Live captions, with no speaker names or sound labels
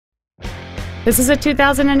This is a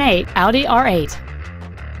 2008 Audi R8.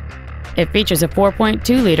 It features a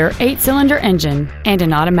 4.2-liter 8-cylinder engine and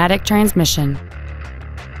an automatic transmission.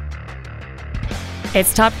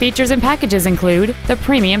 Its top features and packages include the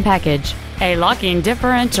Premium Package, a locking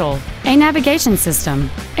differential, a navigation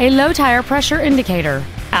system, a low tire pressure indicator,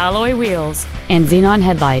 alloy wheels, and xenon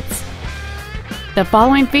headlights. The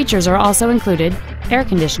following features are also included: air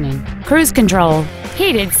conditioning, cruise control,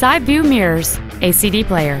 heated side view mirrors, a CD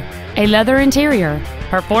player, a leather interior,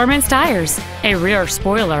 performance tires, a rear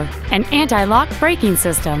spoiler, an anti-lock braking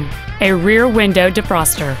system, a rear window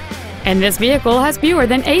defroster, and this vehicle has fewer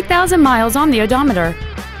than 8,000 miles on the odometer.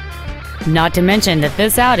 Not to mention that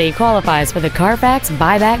this Audi qualifies for the Carfax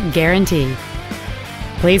buyback guarantee.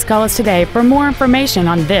 Please call us today for more information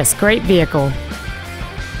on this great vehicle.